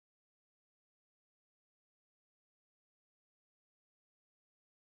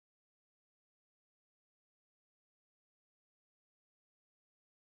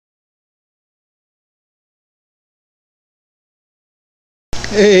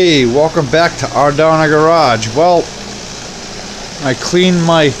Hey, welcome back to Rdownergarage. Well, I cleaned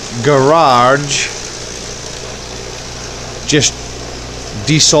my garage, just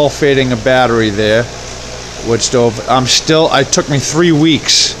desulfating a battery there, wood stove. It took me 3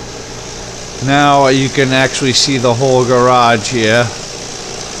 weeks. Now you can actually see the whole garage here.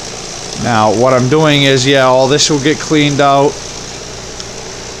 Now what I'm doing is, all this will get cleaned out.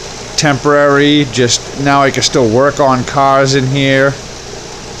 Temporary, just now I can still work on cars in here.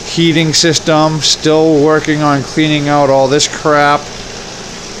 Heating system, still working on cleaning out all this crap.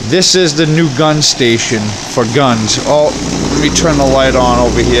 This is the new gun station for guns. Oh, let me turn the light on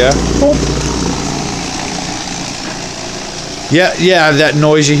over here. Boop. Yeah, that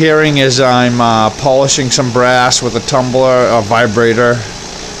noise you're hearing is I'm polishing some brass with a tumbler, a vibrator.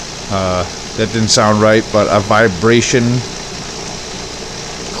 That didn't sound right, but a vibration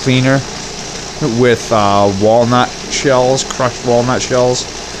cleaner with walnut shells, crushed walnut shells,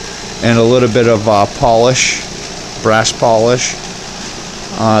 and a little bit of polish, brass polish.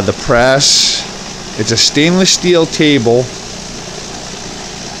 The press, it's a stainless steel table,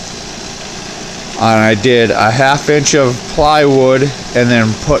 and I did a 1/2 inch of plywood and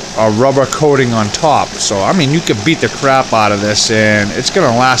then put a rubber coating on top. So I mean, you could beat the crap out of this and it's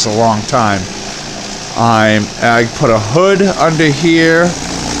gonna last a long time. I put a hood under here.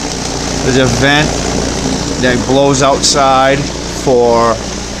 There's a vent that blows outside for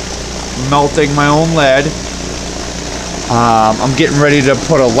melting my own lead. I'm getting ready to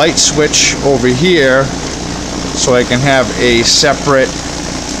put a light switch over here so I can have a separate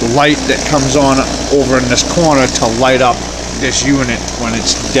light that comes on over in this corner to light up this unit when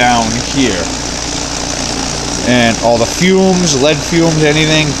it's down here. And all the fumes, lead fumes,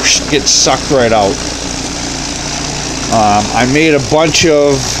 anything gets sucked right out. I made a bunch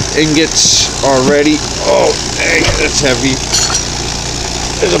of ingots already. Oh, dang, that's heavy.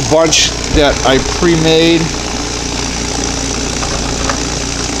 There's a bunch that I pre-made.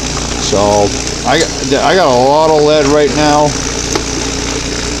 So I got a lot of lead right now.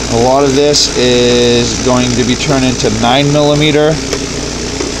 A lot of this is going to be turned into 9mm,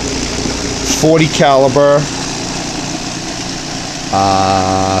 40 caliber,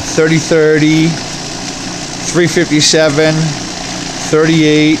 30-30, 357,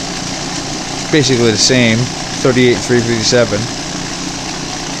 38, basically the same, 38, 357.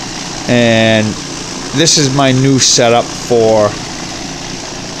 And this is my new setup for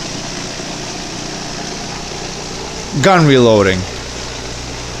gun reloading.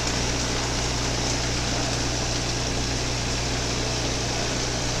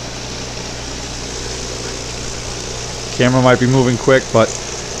 Camera might be moving quick, but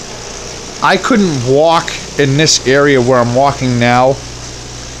I couldn't walk in this area where I'm walking now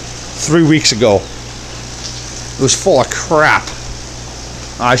 3 weeks ago. It was full of crap.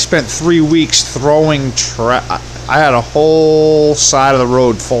 I spent 3 weeks throwing trash. I had a whole side of the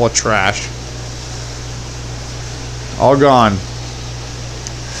road full of trash. All gone.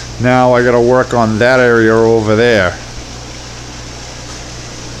 Now I gotta work on that area over there.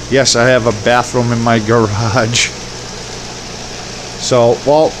 Yes, I have a bathroom in my garage. So,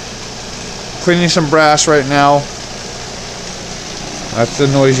 well, cleaning some brass right now. That's the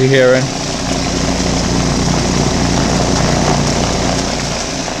noise you're hearing.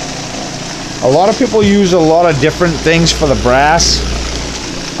 A lot of people use a lot of different things for the brass.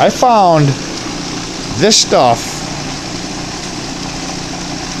 I found this stuff.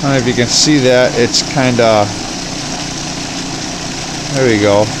 I don't know if you can see that. It's kinda, there we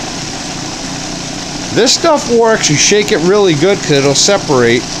go. This stuff works. You shake it really good because it'll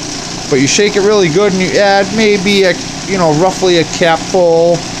separate, but you shake it really good and you add maybe a, roughly a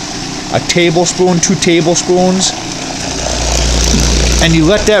capful, a tablespoon, 2 tablespoons, and you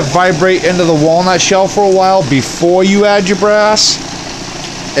let that vibrate into the walnut shell for a while before you add your brass,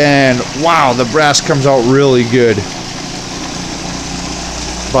 and wow, the brass comes out really good.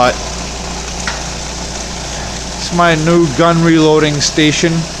 But it's my new gun reloading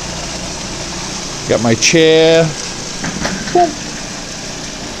station. Got my chair.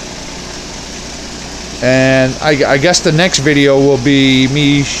 And I guess the next video will be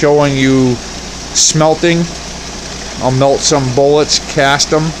me showing you smelting. I'll melt some bullets, cast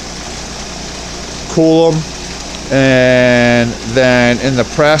them, cool them, and then in the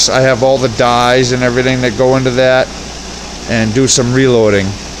press I have all the dyes and everything that go into that, and do some reloading.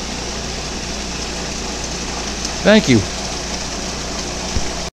 Thank you.